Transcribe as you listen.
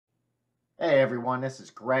Hey everyone, this is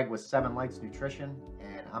Greg with 7 Lights Nutrition,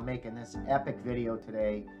 and I'm making this epic video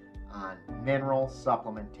today on mineral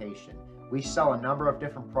supplementation. We sell a number of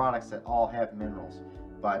different products that all have minerals,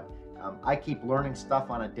 but I keep learning stuff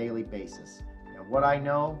on a daily basis. And what I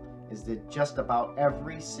know is that just about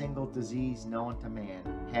every single disease known to man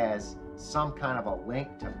has some kind of a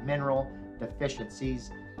link to mineral deficiencies.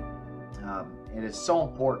 It is so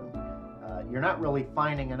important. You're not really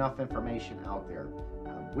finding enough information out there.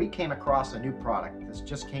 We came across a new product. This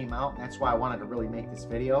just came out, and that's why I wanted to really make this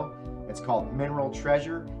video. It's called Mineral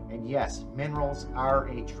Treasure, and yes, minerals are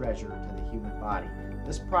a treasure to the human body.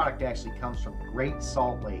 This product actually comes from Great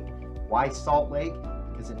Salt Lake. Why Salt Lake?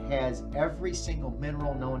 Because it has every single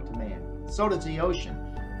mineral known to man. So does the ocean,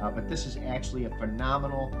 but this is actually a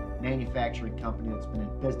phenomenal manufacturing company that's been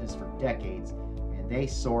in business for decades, and they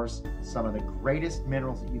source some of the greatest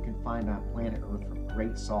minerals that you can find on planet Earth from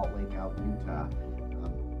Great Salt Lake out in Utah.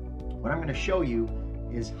 What I'm going to show you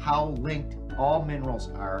is how linked all minerals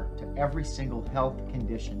are to every single health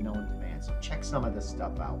condition known to man. So check some of this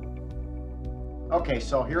stuff out. Okay,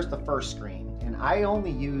 so here's the first screen, and I only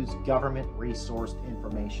use government resourced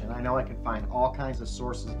information. I know I can find all kinds of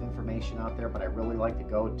sources of information out there, but I really like to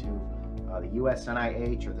go to the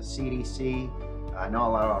USNIH or the CDC. I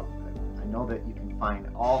know that you can find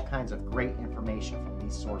all kinds of great information from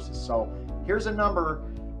these sources. So here's a number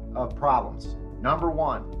of problems. Number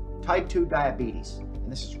one, type 2 diabetes,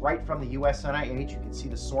 and this is right from the USNIH. You can see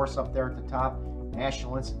the source up there at the top,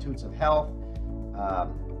 National Institutes of Health,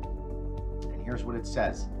 and here's what it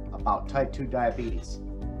says about type 2 diabetes.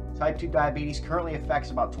 Type 2 diabetes currently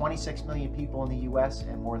affects about 26 million people in the US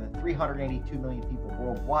and more than 382 million people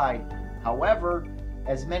worldwide. However,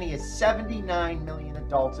 as many as 79 million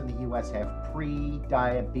adults in the US have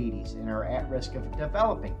pre-diabetes and are at risk of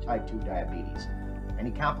developing type 2 diabetes.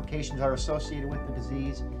 Many complications are associated with the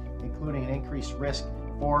disease, including an increased risk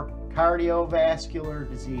for cardiovascular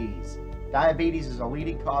disease. Diabetes is a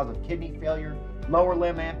leading cause of kidney failure, lower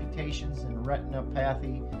limb amputations, and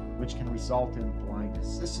retinopathy, which can result in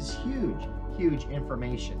blindness. This is huge, huge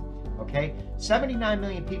information, okay? 79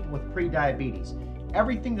 million people with pre-diabetes.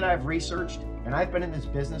 Everything that I've researched, and I've been in this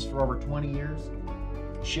business for over 20 years,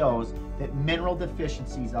 shows that mineral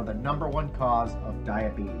deficiencies are the #1 cause of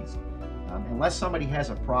diabetes. Unless somebody has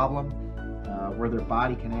a problem where their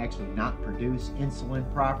body can actually not produce insulin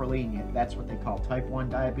properly, and that's what they call type 1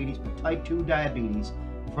 diabetes. But type 2 diabetes,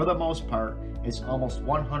 for the most part, is almost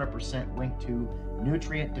 100% linked to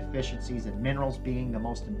nutrient deficiencies and minerals being the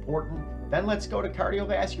most important. Then let's go to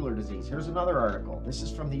cardiovascular disease. Here's another article. This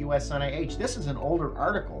is from the USNIH. This is an older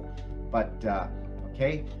article, but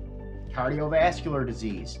okay, cardiovascular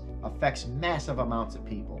disease affects massive amounts of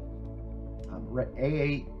people.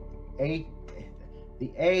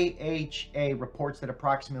 The AHA reports that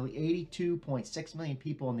approximately 82.6 million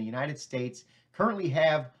people in the United States currently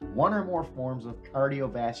have one or more forms of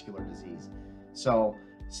cardiovascular disease. So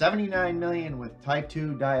 79 million with type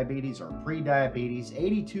 2 diabetes or pre-diabetes,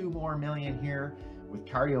 82 more million here with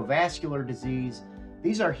cardiovascular disease.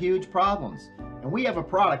 These are huge problems. And we have a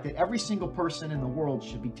product that every single person in the world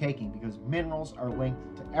should be taking because minerals are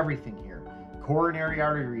linked to everything here. Coronary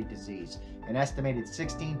artery disease. An estimated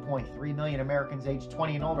 16.3 million Americans aged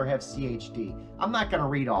 20 and older have CHD. I'm not going to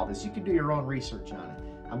read all this. You can do your own research on it.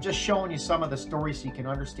 I'm just showing you some of the stories so you can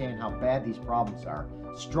understand how bad these problems are.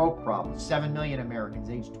 Stroke problems. 7 million Americans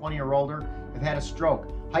aged 20 or older have had a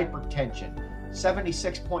stroke. Hypertension.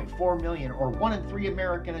 76.4 million, or 1 in 3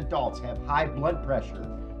 American adults, have high blood pressure.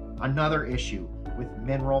 Another issue with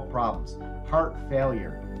mineral problems. Heart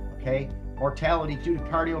failure. Okay? Mortality due to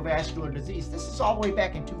cardiovascular disease. This is all the way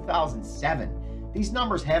back in 2007. These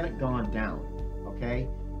numbers haven't gone down, okay?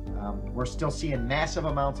 We're still seeing massive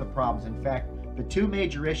amounts of problems. In fact, the two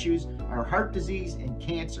major issues are heart disease and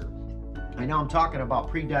cancer. I know I'm talking about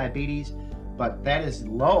pre-diabetes, but that is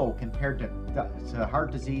low compared to heart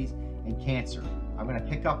disease and cancer. I'm going to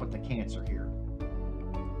pick up with the cancer here.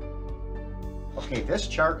 Okay, this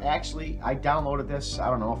chart, actually, I downloaded this, I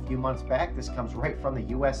don't know, a few months back. This comes right from the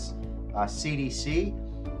US CDC,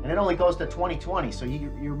 and it only goes to 2020, so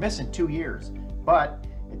you're missing 2 years, but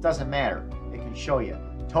it doesn't matter. It can show you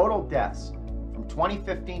total deaths from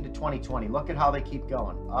 2015 to 2020. Look at how they keep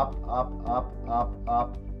going up, up, up, up,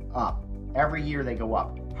 up, up. Every year they go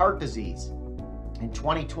up. Heart disease in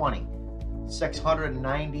 2020,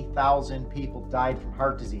 690,000 people died from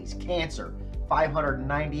heart disease. Cancer,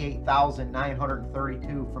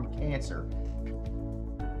 598,932 from cancer.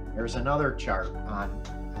 There's another chart on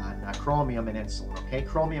chromium and insulin. Okay,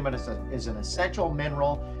 chromium is an essential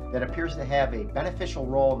mineral that appears to have a beneficial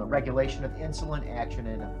role in the regulation of insulin action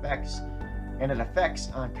and and it affects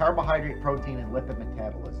on carbohydrate, protein, and lipid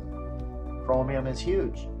metabolism. Chromium is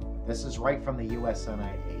huge. This is right from the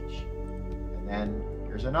USNIH. And then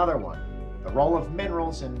here's another one. The role of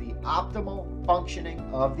minerals in the optimal functioning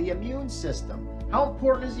of the immune system. How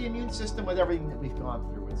important is the immune system with everything that we've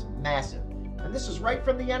gone through? It's massive. And this is right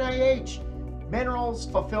from the NIH. Minerals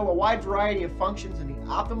fulfill a wide variety of functions in the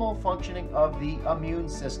optimal functioning of the immune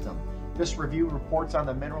system. This review reports on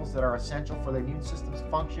the minerals that are essential for the immune system's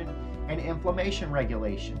function and inflammation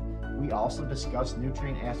regulation. We also discuss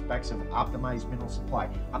nutrient aspects of optimized mineral supply.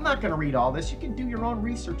 I'm not going to read all this. You can do your own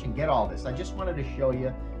research and get all this. I just wanted to show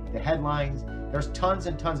you the headlines. There's tons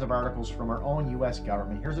and tons of articles from our own U.S.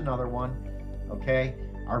 government. Here's another one. Okay,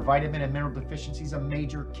 are vitamin and mineral deficiencies a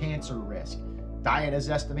major cancer risk? Diet is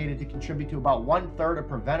estimated to contribute to about 1/3 of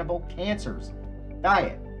preventable cancers.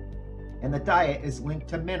 Diet. And the diet is linked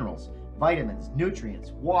to minerals, vitamins,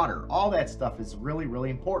 nutrients, water. All that stuff is really, really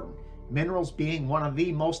important. Minerals being one of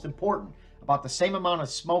the most important. About the same amount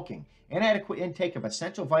as smoking. Inadequate intake of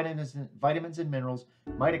essential vitamins and minerals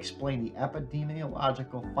might explain the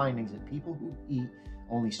epidemiological findings that people who eat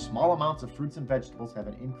only small amounts of fruits and vegetables have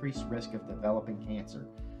an increased risk of developing cancer.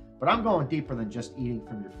 But I'm going deeper than just eating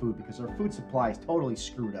from your food, because our food supply is totally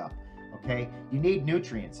screwed up. Okay, you need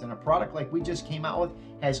nutrients, and a product like we just came out with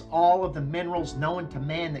has all of the minerals known to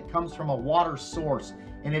man that comes from a water source,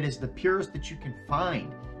 and it is the purest that you can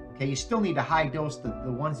find. Okay, you still need to high dose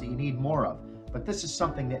the ones that you need more of, but this is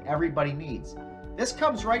something that everybody needs. This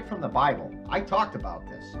comes right from the Bible. I talked about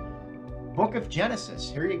this. Book of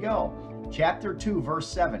Genesis, here you go. Chapter 2, verse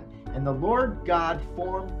 7. And the Lord God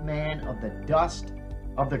formed man of the dust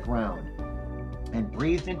of the ground and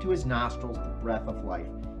breathed into his nostrils the breath of life,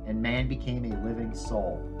 and man became a living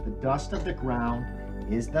soul. The dust of the ground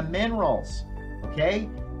is the minerals, okay?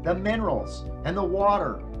 The minerals and the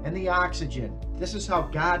water and the oxygen. This is how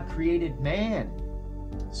God created man.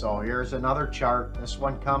 So here's another chart. This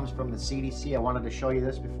one comes from the CDC. I wanted to show you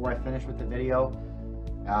this before I finish with the video.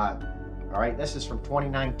 All right, this is from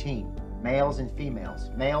 2019. Males and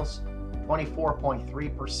females. Males,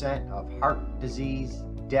 24.3% of heart disease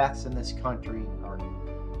deaths in this country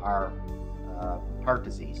are heart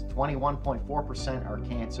disease. 21.4% are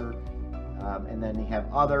cancer. And then you have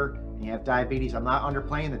other, and you have diabetes. I'm not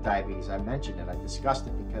underplaying the diabetes. I mentioned it. I discussed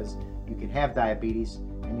it because you can have diabetes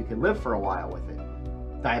and you can live for a while with it.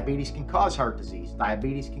 Diabetes can cause heart disease.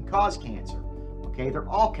 Diabetes can cause cancer. Okay, they're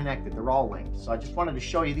all connected. They're all linked. So I just wanted to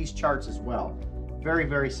show you these charts as well. Very,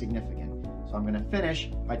 very significant. So I'm going to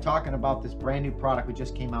finish by talking about this brand new product we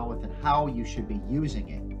just came out with and how you should be using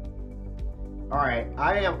it. All right,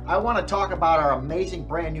 I want to talk about our amazing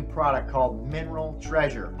brand new product called Mineral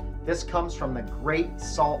Treasure. This comes from the Great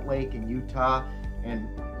Salt Lake in Utah, and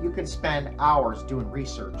you can spend hours doing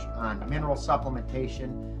research on mineral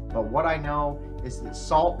supplementation, but what I know is that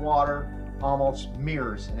salt water almost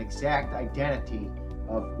mirrors an exact identity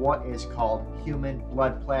of what is called human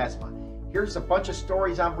blood plasma. Here's a bunch of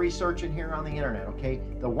stories I'm researching here on the internet, okay?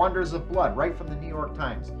 The wonders of blood, right from the New York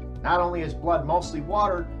Times. Not only is blood mostly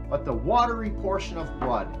water, but the watery portion of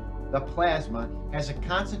blood, the plasma, has a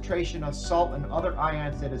concentration of salt and other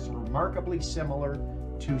ions that is remarkably similar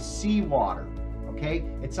to seawater, okay?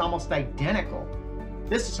 It's almost identical.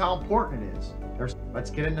 This is how important it is. Let's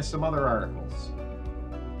get into some other articles.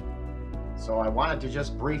 So I wanted to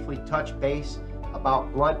just briefly touch base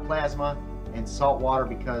about blood plasma and salt water,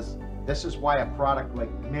 because this is why a product like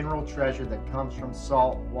Mineral Treasure that comes from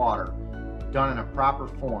salt water, done in a proper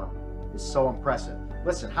form, is so impressive.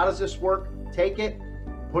 Listen, how does this work? Take it,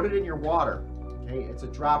 put it in your water, okay? It's a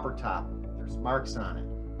dropper top. There's marks on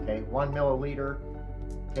it, okay? 1 milliliter.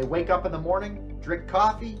 Okay, wake up in the morning, drink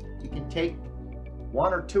coffee. You can take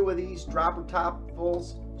 1 or 2 of these dropper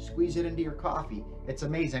topfuls, squeeze it into your coffee. It's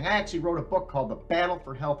amazing. I actually wrote a book called The Battle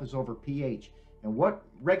for Health is Over pH. And what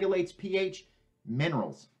regulates pH?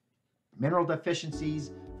 Minerals. Mineral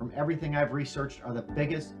deficiencies, from everything I've researched, are the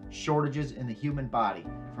biggest shortages in the human body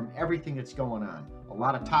from everything that's going on. A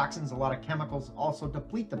lot of toxins, a lot of chemicals also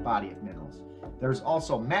deplete the body of minerals. There's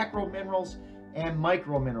also macro minerals and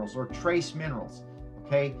micro minerals, or trace minerals,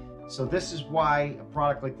 okay? So this is why a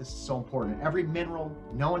product like this is so important. Every mineral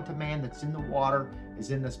known to man that's in the water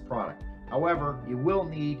is in this product. However, you will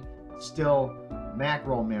need still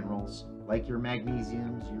macro minerals like your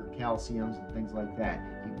magnesiums, your calciums, and things like that.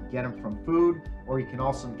 You can get them from food, or you can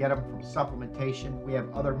also get them from supplementation. We have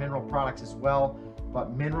other mineral products as well,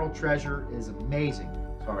 but Mineral Treasure is amazing.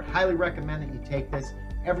 So I would highly recommend that you take this.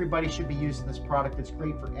 Everybody should be using this product. It's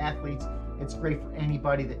great for athletes. It's great for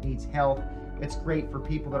anybody that needs health. It's great for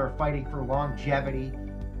people that are fighting for longevity.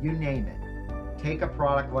 You name it. take a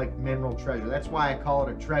product like Mineral Treasure. That's why I call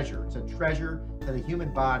it a treasure. It's a treasure to the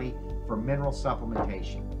human body for mineral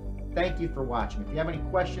supplementation. Thank you for watching. If you have any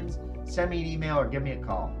questions, send me an email or give me a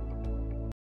call.